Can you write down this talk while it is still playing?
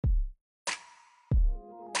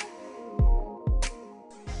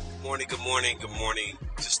Good morning.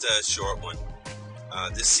 Just a short one.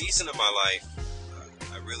 This season of my life,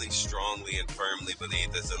 I really strongly and firmly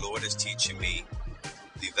believe that the Lord is teaching me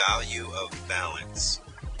the value of balance.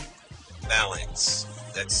 Balance.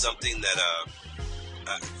 That's something that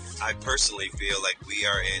I personally feel like we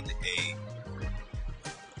are in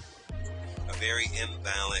a very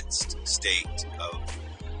imbalanced state of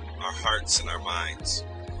our hearts and our minds.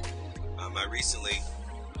 I recently,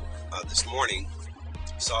 this morning,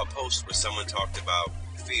 saw a post where someone talked about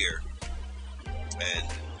fear and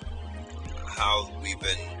how we've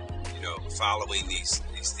been, following these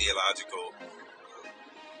theological,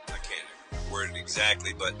 I can't word it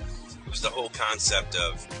exactly, but it was the whole concept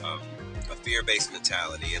of a fear-based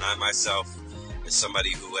mentality. And I myself, as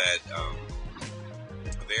somebody who had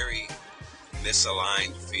a very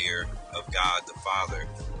misaligned fear of God the Father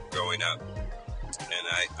growing up, and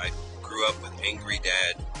I grew up with angry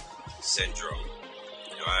dad syndrome.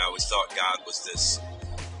 I always thought God was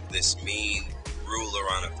this mean ruler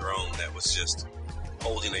on a throne that was just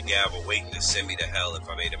holding a gavel waiting to send me to hell if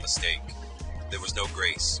I made a mistake. There was no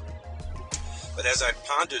grace. But as I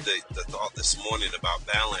pondered the thought this morning about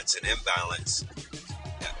balance and imbalance,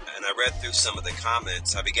 and I read through some of the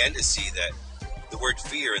comments, I began to see that the word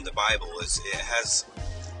fear in the Bible it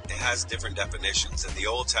has different definitions. In the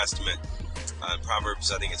Old Testament,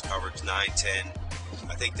 Proverbs, I think it's Proverbs 9:10.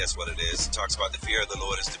 I think that's what it is. It talks about the fear of the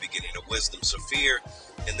Lord is the beginning of wisdom. So fear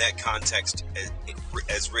in that context,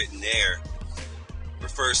 as written there,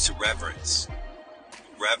 refers to reverence,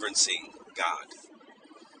 reverencing God.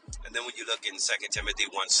 And then when you look in 2 Timothy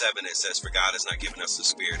 1:7, it says, "For God has not given us the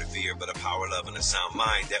spirit of fear, but a power, love, and a sound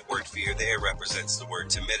mind." That word fear there represents the word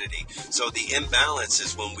timidity. So the imbalance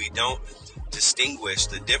is when we don't distinguish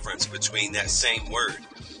the difference between that same word.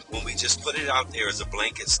 When we just put it out there as a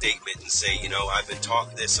blanket statement and say, I've been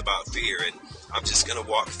taught this about fear and I'm just going to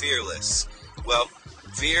walk fearless. Well,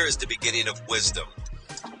 fear is the beginning of wisdom.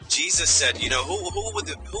 Jesus said, who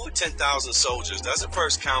with 10,000 soldiers doesn't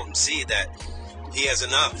first count and see that he has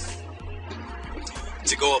enough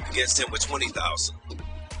to go up against him with 20,000.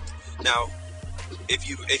 Now, if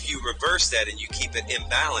you reverse that and you keep it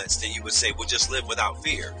imbalanced, then you would say, well, just live without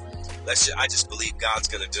fear. I just believe God's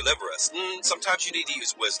going to deliver us. Sometimes you need to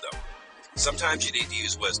use wisdom.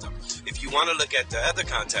 If you want to look at the other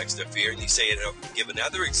context of fear, and you say, give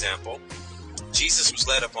another example, Jesus was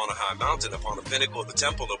led up on a high mountain, up on the pinnacle of the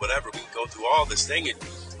temple or whatever. We can go through all this thing, and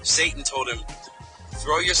Satan told him,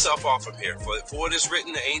 throw yourself off from here. For it is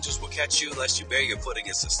written, the angels will catch you, lest you bear your foot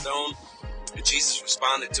against a stone. And Jesus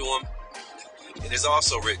responded to him, it is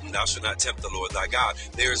also written, thou shalt not tempt the Lord thy God.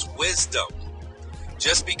 There is wisdom.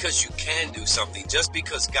 Just because you can do something, just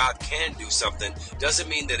because God can do something, doesn't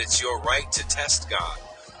mean that it's your right to test God.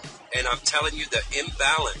 And I'm telling you, the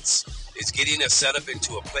imbalance is getting us set up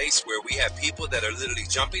into a place where we have people that are literally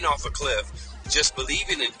jumping off a cliff, just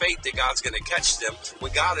believing in faith that God's going to catch them,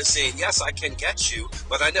 when God is saying, yes, I can catch you,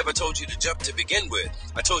 but I never told you to jump to begin with.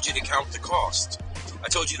 I told you to count the cost. I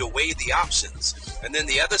told you to weigh the options. And then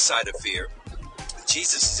the other side of fear,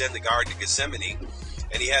 Jesus is in the Garden of Gethsemane,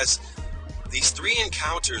 and he has these three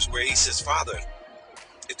encounters where he says, Father,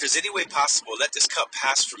 if there's any way possible, let this cup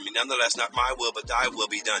pass from me. Nonetheless, not my will, but thy will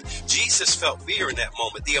be done. Jesus felt fear in that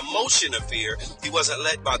moment. The emotion of fear, he wasn't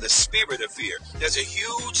led by the spirit of fear. There's a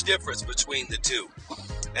huge difference between the two.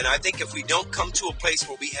 And I think if we don't come to a place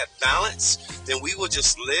where we have balance, then we will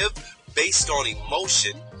just live based on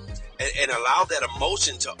emotion and allow that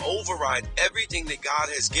emotion to override everything that God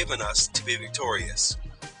has given us to be victorious.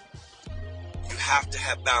 You have to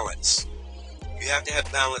have balance. You have to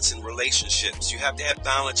have balance in relationships. You have to have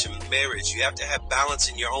balance in marriage. You have to have balance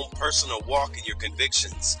in your own personal walk and your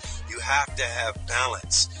convictions. You have to have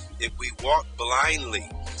balance. If we walk blindly,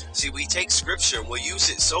 see, we take scripture and we'll use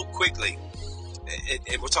it so quickly.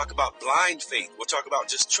 And we'll talk about blind faith. We'll talk about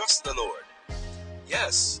just trust the Lord.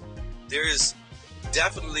 Yes, there is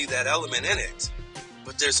definitely that element in it.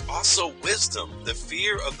 But there's also wisdom. The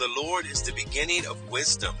fear of the Lord is the beginning of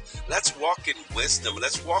wisdom. Let's walk in wisdom.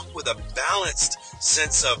 Let's walk with a balanced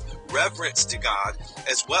sense of reverence to God,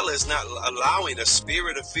 as well as not allowing a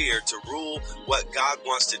spirit of fear to rule what God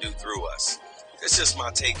wants to do through us. It's just my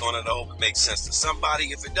take on it. I hope it makes sense to somebody.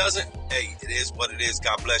 If it doesn't, hey, it is what it is.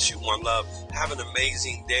 God bless you. One love. Have an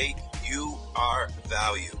amazing day. You are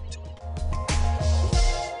valued.